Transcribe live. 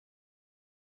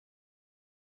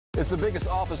It's the biggest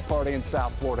office party in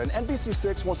South Florida, and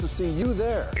NBC6 wants to see you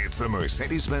there. It's the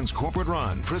Mercedes-Benz Corporate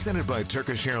Run, presented by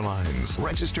Turkish Airlines.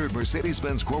 Register at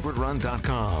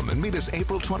mercedes-benzcorporaterun.com and meet us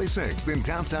April 26th in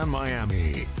downtown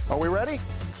Miami. Are we ready?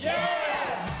 Yeah!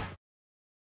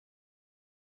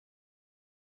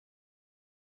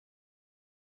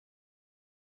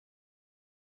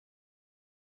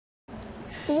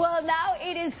 Well, now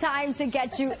it is time to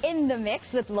get you in the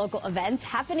mix with local events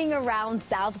happening around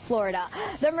South Florida.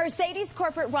 The Mercedes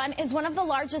Corporate Run is one of the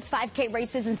largest 5K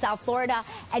races in South Florida.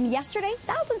 And yesterday,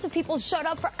 thousands of people showed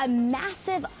up for a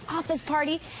massive office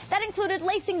party that included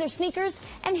lacing their sneakers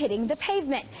and hitting the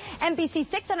pavement.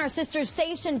 NBC6 and our sister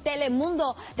station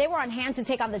Telemundo, they were on hand to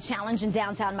take on the challenge in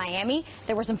downtown Miami.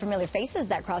 There were some familiar faces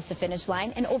that crossed the finish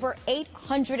line, and over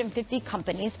 850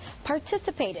 companies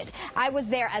participated. I was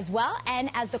there as well, and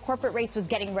as the corporate race was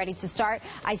getting ready to start,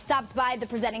 I stopped by the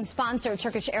presenting sponsor,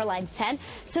 Turkish Airlines 10,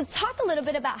 to talk a little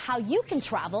bit about how you can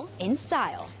travel in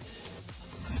style.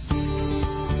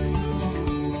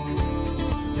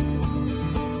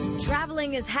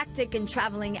 Traveling is hectic, and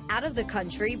traveling out of the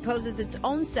country poses its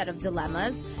own set of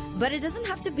dilemmas, but it doesn't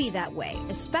have to be that way,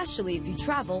 especially if you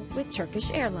travel with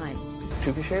Turkish Airlines.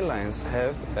 Turkish Airlines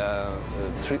have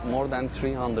more than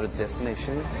 300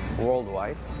 destinations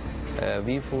worldwide.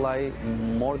 We fly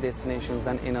more destinations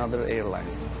than in other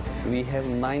airlines. We have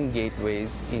 9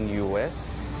 gateways in US,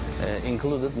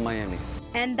 included Miami.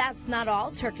 And that's not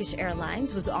all. Turkish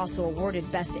Airlines was also awarded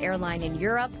Best Airline in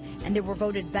Europe, and they were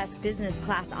voted Best Business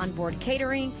Class Onboard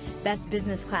Catering, Best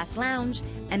Business Class Lounge,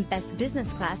 and Best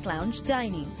Business Class Lounge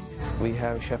Dining. We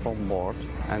have chef on board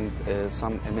and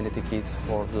some amenity kits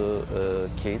for the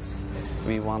kids.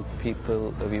 We want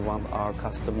our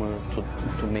customer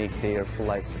to make their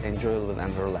flights enjoyable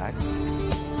and relaxed.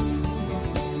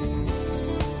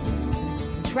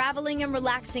 Traveling and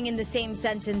relaxing in the same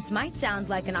sentence might sound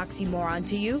like an oxymoron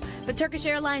to you, but Turkish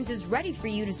Airlines is ready for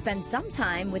you to spend some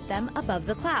time with them above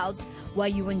the clouds while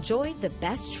you enjoy the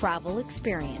best travel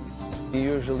experience. We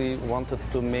usually wanted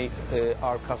to make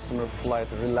our customer flight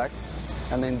relaxed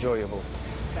and enjoyable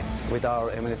with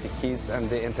our amenity kits and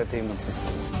the entertainment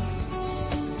systems.